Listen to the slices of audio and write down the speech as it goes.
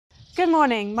Good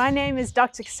morning, my name is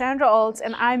Dr. Cassandra Olds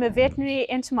and I'm a veterinary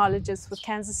entomologist with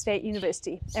Kansas State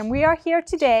University. And we are here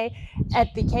today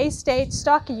at the K-State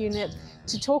Stocker Unit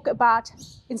to talk about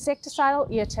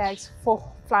insecticidal ear tags for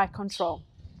fly control.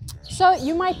 So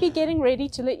you might be getting ready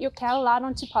to let your cattle out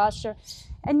onto pasture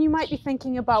and you might be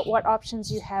thinking about what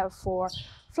options you have for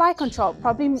fly control,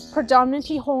 probably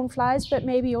predominantly horn flies, but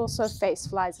maybe also face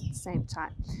flies at the same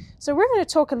time. So we're going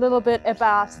to talk a little bit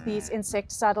about these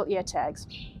insecticidal ear tags.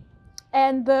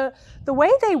 And the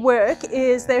way they work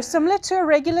is they're similar to a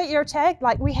regular ear tag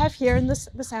like we have here in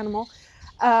this animal,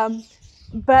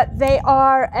 but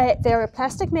they're a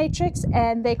plastic matrix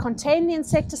and they contain the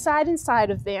insecticide inside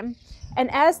of them.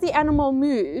 And as the animal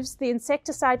moves, the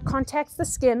insecticide contacts the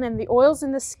skin and the oils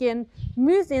in the skin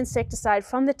move the insecticide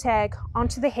from the tag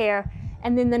onto the hair,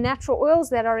 and then the natural oils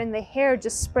that are in the hair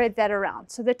just spread that around.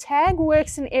 So the tag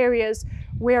works in areas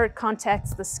where it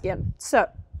contacts the skin. So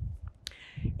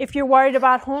if you're worried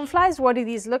about horn flies, what do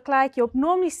these look like? You'll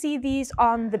normally see these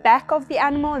on the back of the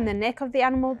animal and the neck of the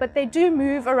animal, but they do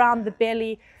move around the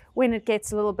belly when it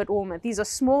gets a little bit warmer. These are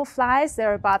small flies.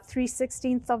 They're about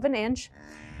 3/16 of an inch.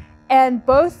 And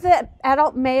both the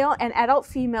adult male and adult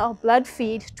female blood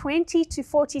feed 20 to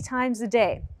 40 times a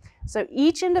day. So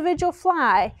each individual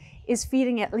fly is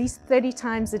feeding at least 30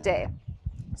 times a day.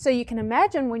 So you can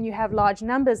imagine when you have large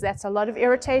numbers, that's a lot of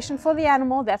irritation for the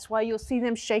animal. That's why you'll see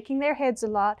them shaking their heads a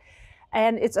lot.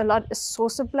 And it's a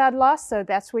source of blood loss, so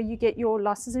that's where you get your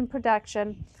losses in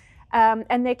production.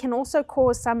 And they can also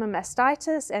cause summer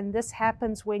mastitis, and this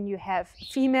happens when you have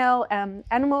female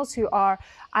animals who are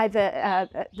either,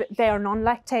 they are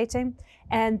non-lactating,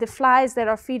 and the flies that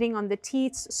are feeding on the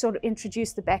teats sort of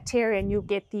introduce the bacteria, and you'll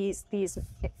get these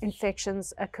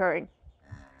infections occurring.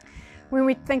 When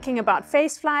we're thinking about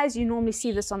face flies, you normally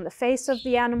see this on the face of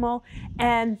the animal,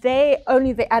 and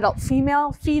only the adult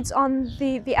female feeds on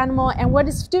the animal, and what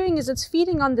it's doing is it's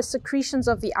feeding on the secretions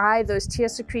of the eye, those tear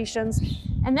secretions,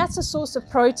 and that's a source of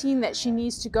protein that she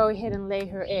needs to go ahead and lay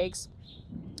her eggs.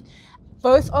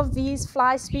 Both of these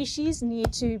fly species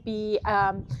need to be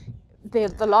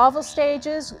the larval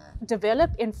stages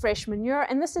develop in fresh manure,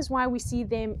 and this is why we see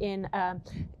them in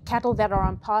cattle that are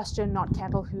on pasture, not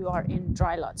cattle who are in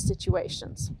dry lot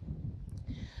situations.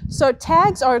 So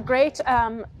tags are a great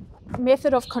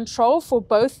method of control for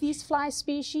both these fly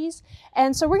species,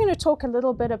 and so we're going to talk a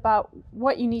little bit about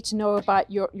what you need to know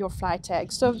about your fly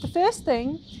tags. So the first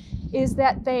thing is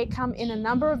that they come in a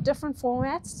number of different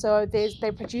formats, so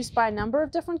they're produced by a number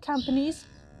of different companies,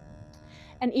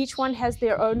 and each one has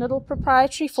their own little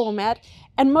proprietary format.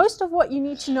 And most of what you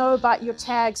need to know about your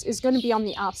tags is going to be on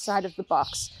the outside of the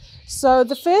box. So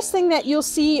the first thing that you'll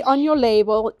see on your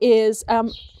label is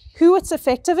who it's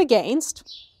effective against.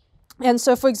 And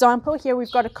so, for example, here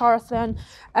we've got a Carathon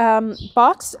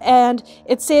box, and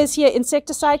it says here,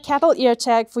 insecticide cattle ear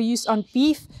tag for use on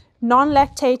beef,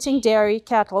 non-lactating dairy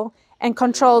cattle, and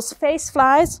controls face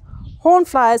flies, horn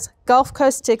flies, Gulf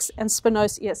Coast ticks, and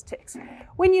Spinosauceus ear ticks.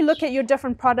 When you look at your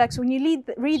different products, when you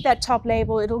read that top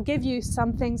label, it'll give you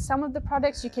some things. Some of the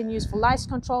products you can use for lice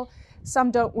control, some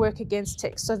don't work against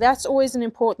ticks. So that's always an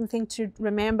important thing to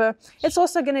remember. It's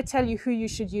also going to tell you who you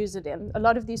should use it in. A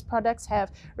lot of these products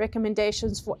have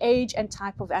recommendations for age and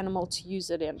type of animal to use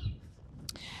it in.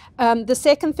 The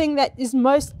second thing that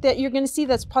you're going to see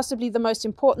that's possibly the most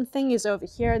important thing is over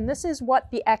here, and this is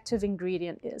what the active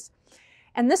ingredient is.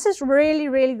 And this is really,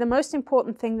 really the most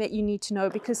important thing that you need to know,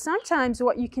 because sometimes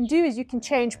what you can do is you can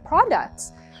change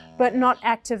products, but not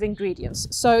active ingredients.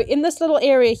 So in this little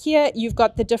area here, you've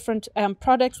got the different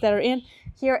products that are in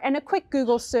here, and a quick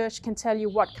Google search can tell you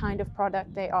what kind of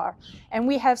product they are. And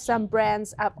we have some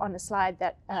brands up on a slide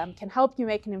that can help you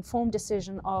make an informed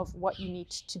decision of what you need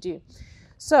to do.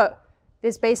 So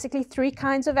there's basically three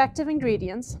kinds of active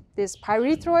ingredients. There's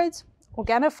pyrethroids,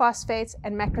 organophosphates,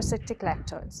 and macrocyclic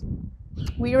lactones.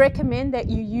 We recommend that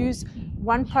you use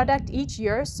one product each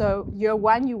year. So year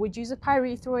 1, you would use a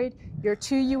pyrethroid. Year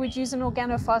 2, you would use an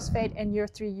organophosphate. And year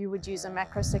 3, you would use a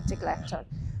macrocyclic lactone.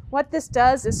 What this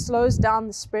does is slows down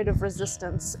the spread of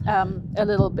resistance a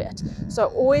little bit. So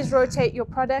always rotate your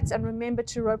products, and remember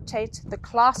to rotate the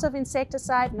class of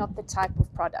insecticide, not the type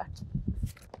of product.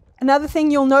 Another thing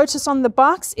you'll notice on the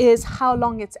box is how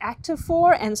long it's active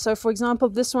for. And so, for example,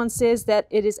 this one says that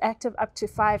it is active up to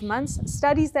 5 months.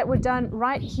 Studies that were done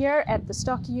right here at the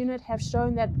stocker unit have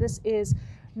shown that this is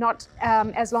not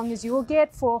as long as you will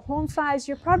get. For horn flies,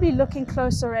 you're probably looking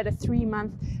closer at a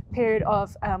 3-month period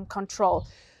of control.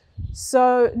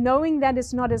 So knowing that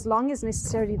it's not as long as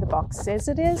necessarily the box says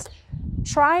it is,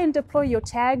 try and deploy your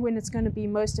tag when it's going to be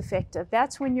most effective.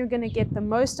 That's when you're going to get the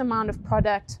most amount of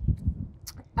product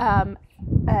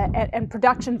and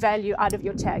production value out of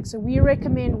your tag. So we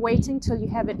recommend waiting till you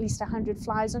have at least 100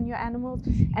 flies on your animals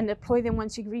and deploy them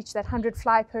once you reach that 100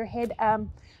 fly per head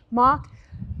mark.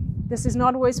 This is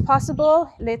not always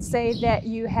possible. Let's say that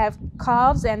you have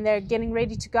calves and they're getting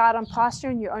ready to go out on pasture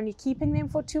and you're only keeping them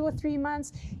for 2 or 3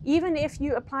 months. Even if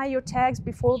you apply your tags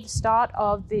before the start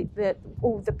of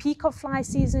the peak of fly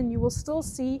season, you will still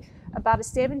see about a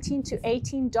 $17 to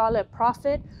 $18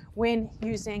 profit when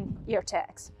using ear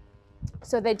tags.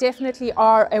 So they definitely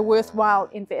are a worthwhile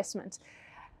investment.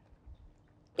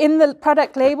 In the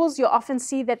product labels, you'll often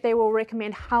see that they will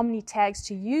recommend how many tags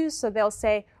to use. So they'll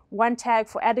say 1 tag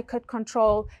for adequate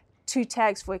control, 2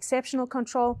 tags for exceptional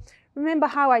control. Remember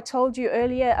how I told you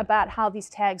earlier about how these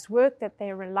tags work, that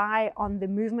they rely on the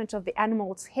movement of the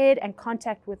animal's head and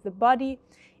contact with the body.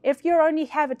 If you only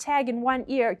have a tag in one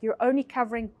ear, you're only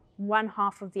covering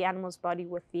 1/2 of the animal's body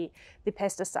with the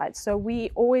pesticide. So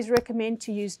we always recommend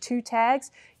to use 2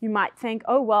 tags. You might think,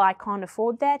 oh, well, I can't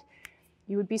afford that.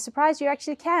 You would be surprised you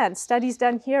actually can. Studies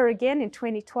done here again in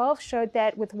 2012 showed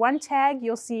that with 1 tag,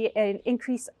 you'll see an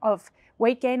increase of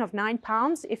weight gain of 9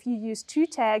 pounds. If you use 2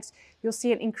 tags, you'll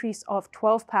see an increase of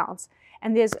 12 pounds.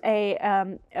 And there's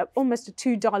almost a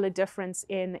 $2 difference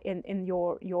in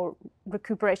your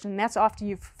recuperation. And that's after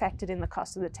you've factored in the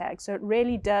cost of the tag. So it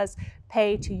really does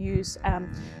pay to use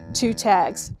 2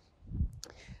 tags.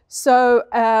 So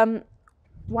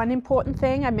one important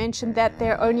thing, I mentioned that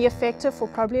they're only effective for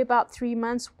probably about 3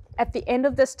 months. At the end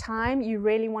of this time, you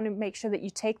really want to make sure that you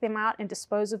take them out and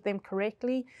dispose of them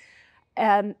correctly.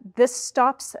 This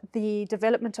stops the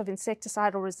development of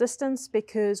insecticidal resistance,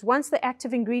 because once the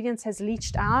active ingredients has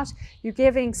leached out, you're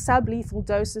giving sublethal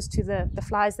doses to the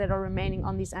flies that are remaining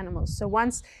on these animals. So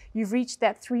once you've reached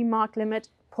that 3 mark limit,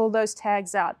 pull those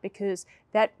tags out, because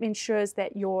that ensures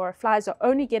that your flies are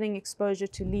only getting exposure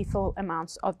to lethal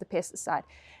amounts of the pesticide.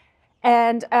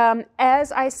 And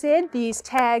as I said, these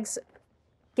tags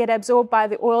get absorbed by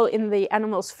the oil in the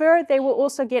animal's fur. They will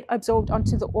also get absorbed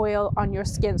onto the oil on your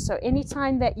skin. So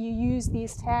anytime that you use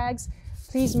these tags,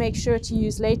 please make sure to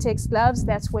use latex gloves.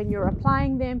 That's when you're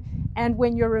applying them and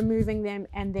when you're removing them,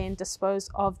 and then dispose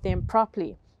of them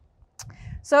properly.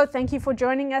 So thank you for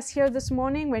joining us here this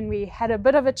morning when we had a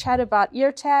bit of a chat about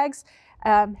ear tags.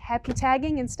 Happy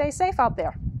tagging and stay safe out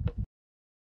there.